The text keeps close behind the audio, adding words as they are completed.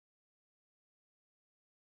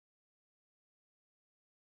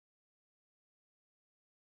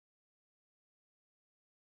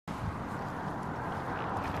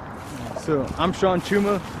So I'm Sean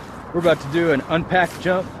Chuma. We're about to do an unpacked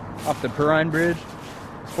jump off the Perrine Bridge.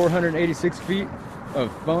 486 feet of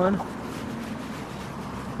fun.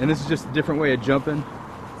 And this is just a different way of jumping.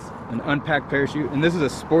 It's an unpacked parachute. And this is a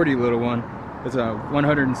sporty little one. It's a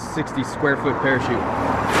 160 square foot parachute.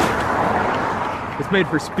 It's made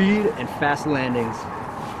for speed and fast landings.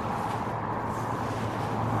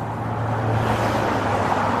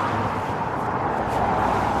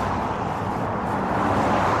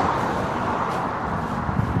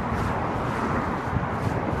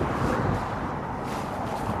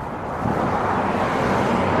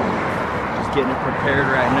 Getting it prepared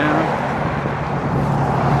right now.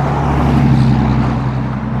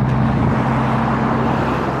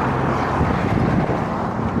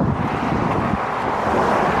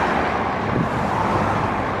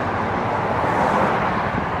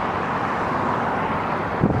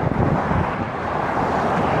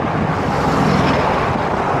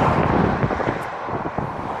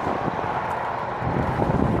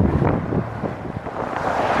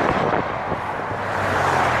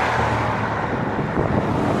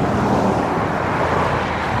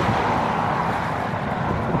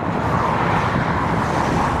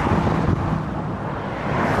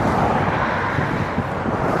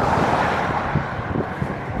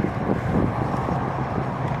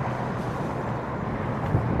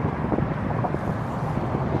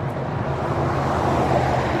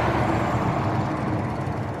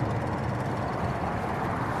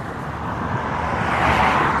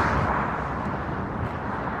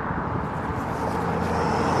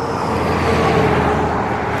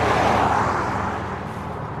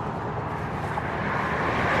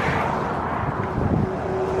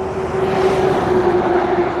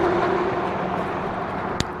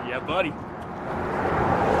 Buddy.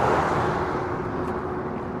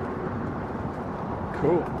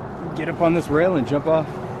 Cool. Get up on this rail and jump off.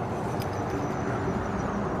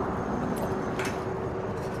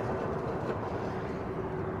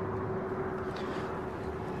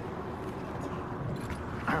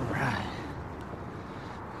 All right.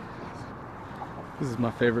 This is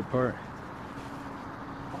my favorite part.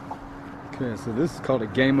 Okay, so this is called a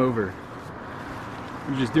game over.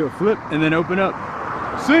 You just do a flip and then open up.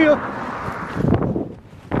 See ya!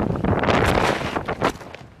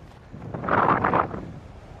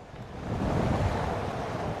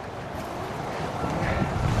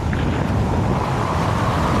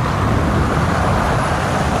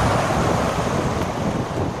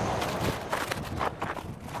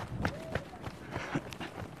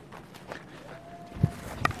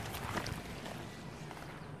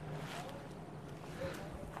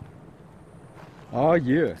 Oh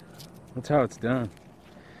yeah, that's how it's done.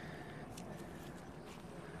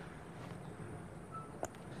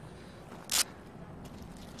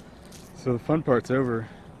 So the fun part's over.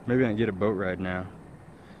 Maybe I can get a boat ride now.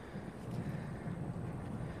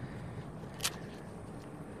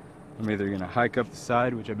 I'm either gonna hike up the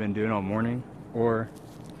side, which I've been doing all morning, or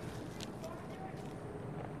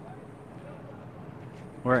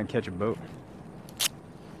I can catch a boat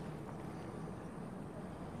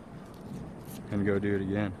and go do it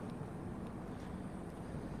again.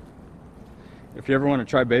 If you ever want to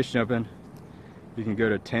try base jumping, you can go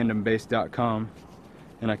to tandembase.com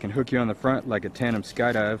and I can hook you on the front like a tandem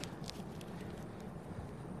skydive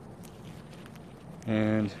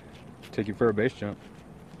and take you for a base jump.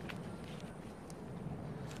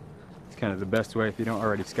 It's kind of the best way if you don't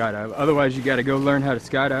already skydive. Otherwise, you got to go learn how to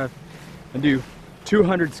skydive and do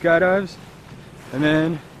 200 skydives, and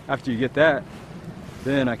then after you get that,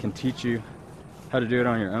 then I can teach you how to do it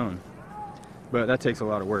on your own. But that takes a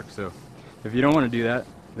lot of work, so if you don't want to do that,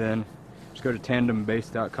 then just go to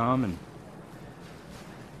tandembase.com and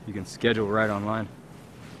you can schedule right online.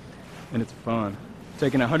 And it's fun.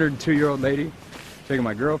 Taking a 102-year-old lady, taking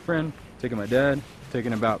my girlfriend, taking my dad,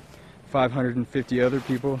 taking about 550 other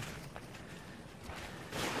people.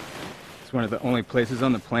 It's one of the only places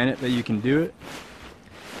on the planet that you can do it.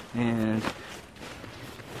 And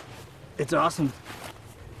it's awesome.